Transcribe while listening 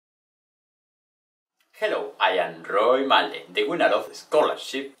Hello, I am Roy Male, the winner of the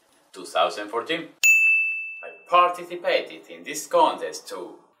Scholarship 2014. I participated in this contest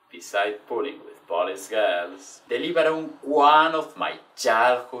to, besides pulling with Polish girls, deliver on one of my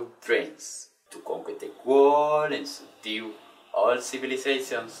childhood dreams, to conquer the world and subdue all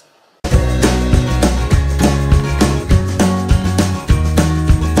civilizations.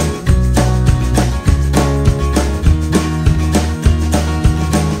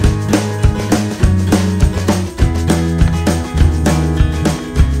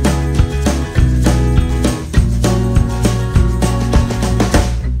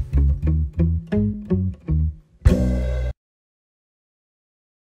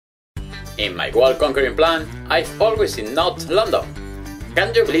 In my world-conquering plan, I've always seen North London.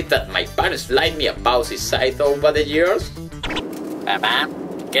 Can you believe that my parents lied me about this site over the years? Papá,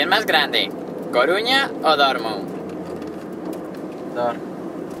 ¿qué es más grande? ¿Coruña o Dortmund?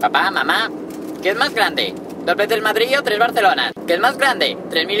 Papá, mamá, ¿qué es más grande? ¿Dos veces Madrid o tres Barcelona? ¿Qué es más grande?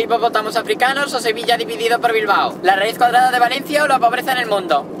 ¿3.000 hipopótamos africanos o Sevilla dividido por Bilbao? ¿La raíz cuadrada de Valencia o la pobreza en el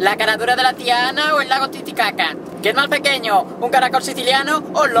mundo? ¿La caradura de la tía Ana o el lago Titicaca? ¿Qué es más pequeño? ¿Un caracol siciliano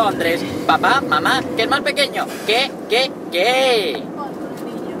o Londres? Papá, mamá, ¿qué es más pequeño? ¿Qué?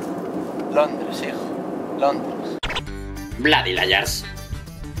 Londres, hijo. Londres. Bloody liars.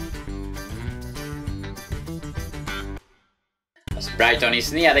 As Brighton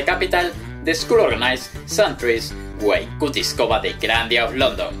is near the capital, the school organized centuries where it could discover the grandeur of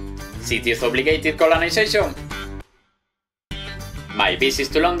London, city's obligated colonization. My visits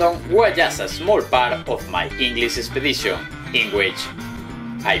to London were just a small part of my English expedition, in which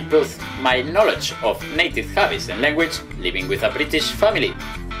I proved my knowledge of native habits and language living with a British family.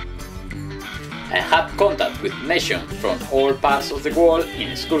 I had contact with nations from all parts of the world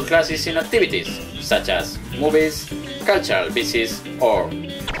in school classes and activities, such as movies, cultural visits, or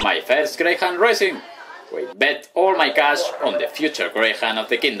my first greyhound racing, where I bet all my cash on the future greyhound of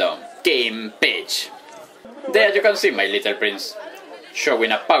the kingdom, King Peach. There you can see my little prince,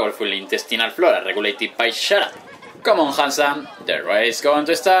 showing a powerful intestinal flora regulated by Shara. Come on, handsome, the race is going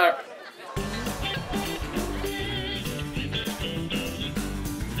to start.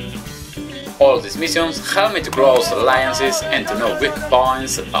 All these missions help me to close alliances and to know weak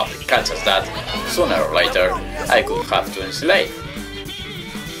points about the cultures that, sooner or later, I could have to enslave.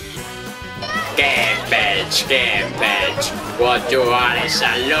 Cambridge, what you are is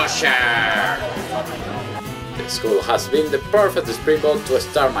a loser! The school has been the perfect springboard to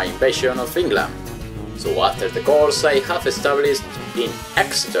start my invasion of England. So after the course I have established in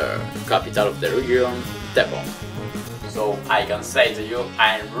Exeter, capital of the region, Devon. So I can say to you,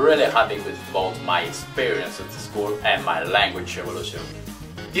 I'm really happy with both my experience at the school and my language evolution.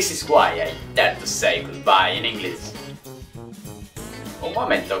 This is why I dare to say goodbye in English. Un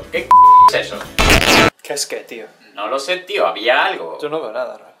momento, ¿qué es eso? ¿Qué es qué, tío? No lo sé, tío, había algo. Yo no veo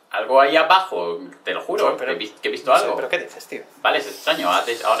nada, Roy. Algo ahí abajo, te lo juro, pero, que he visto no algo. sé, ¿pero qué dices, tío? Vale, es extraño,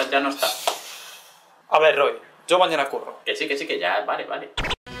 ahora ya no está. A ver, Roy, yo mañana curro. Que sí, que ya, vale.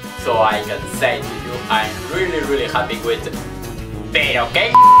 So I can say to you, I'm really happy with... ¿Pero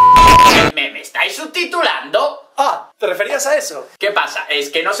qué ¿Me estáis subtitulando? Ah, ¿te referías a eso? ¿Qué pasa?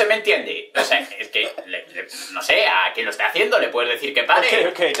 Es que no se me entiende. O sea, es que, no sé, a quien lo esté haciendo le puedes decir que pare.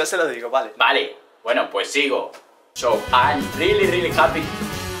 Ok, ya se lo digo, vale. Vale, bueno, pues sigo. So I'm really happy.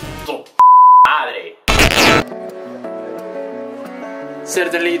 ¡Tu madre!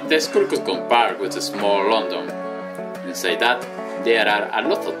 Certainly, the school could compare with a small London. Inside that, there are a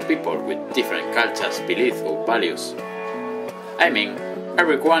lot of people with different cultures, beliefs or values. I mean,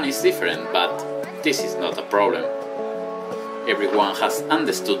 everyone is different, but this is not a problem. Everyone has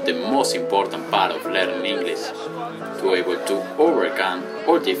understood the most important part of learning English, to be able to overcome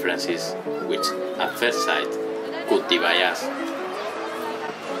all differences which, at first sight, could divide us.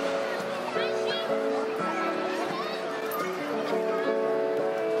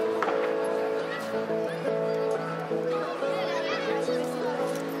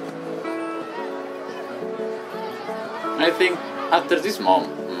 I think after this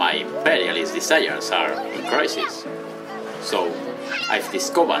moment my imperialist desires are in crisis. So I've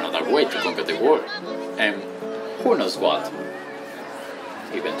discovered another way to conquer the world, and who knows what,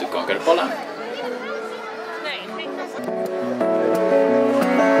 even to conquer Poland.